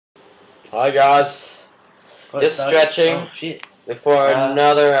Hi guys, just stretching Oh shit! before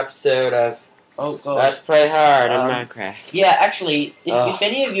another episode of Oh god. Let's Play Hard in Minecraft. Yeah, actually, if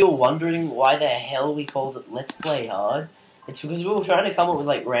any of you are wondering why the hell we called it Let's Play Hard, it's because we were trying to come up with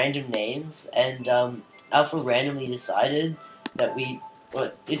like random names, and Alpha randomly decided that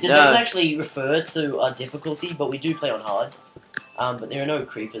it doesn't actually refer to our difficulty, but we do play on hard. But there are no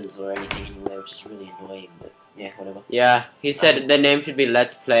creepers or anything anywhere, which is really annoying. But yeah, whatever. Yeah, he said the name should be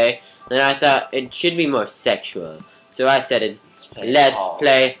Let's Play, and I thought it should be more sexual, so I said it. Let's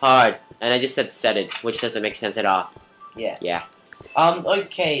play hard, and I just said it, which doesn't make sense at all. Yeah. Yeah.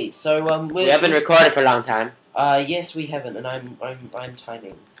 Okay, so we haven't recorded for a long time. Yes, we haven't, and I'm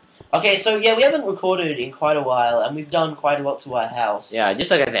timing. Okay, so yeah, we haven't recorded in quite a while, and we've done quite a lot to our house. Yeah,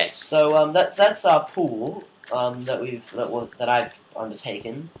 just look at this. So that's our pool that I've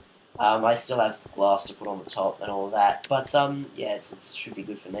undertaken. I still have glass to put on the top and all of that, but yeah, it should be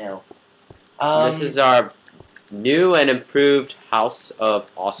good for now. This is our new and improved house of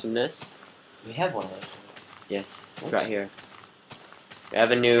awesomeness. We have one of those. Yes, it's right here. We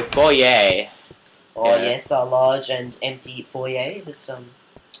have a new foyer. Oh yes, a large and empty foyer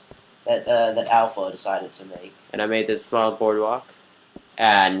that Alpha decided to make. And I made this small boardwalk,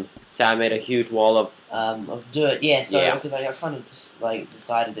 and Sam made a huge wall of dirt. Yeah, so because I kind of just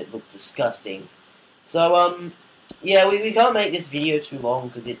decided it looked disgusting. So yeah, we can't make this video too long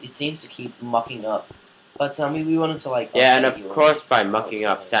because it seems to keep mucking up. But we wanted to yeah, and of course by mucking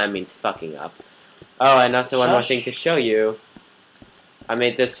up, Sam means fucking up. Oh, and also one more thing to show you. I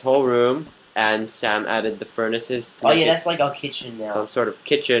made this whole room, and Sam added the furnaces to make that's like our kitchen now. Some sort of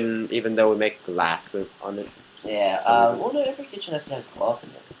kitchen, even though we make glass on it. Yeah, well, no, every kitchen has to have glass in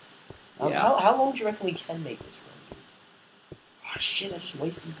it. Yeah. How long do you reckon we can make this room? Oh shit, I just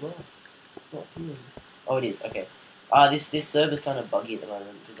wasted glass. It's not here. Oh, it is, okay. This server's kind of buggy at the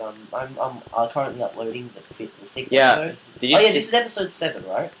moment, because I'm currently uploading the 6th episode. Yeah, this is episode 7,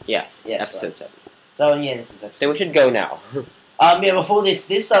 right? Yes, episode 7. So, yeah, this is episode Then we should go now. Yeah, before this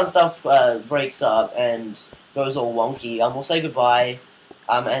stuff breaks up and goes all wonky, we'll say goodbye,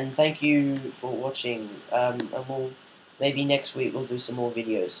 and thank you for watching, and we'll, maybe next week we'll do some more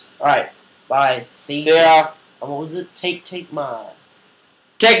videos. Alright, bye, see ya. And what was it? Take my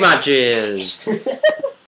jizz.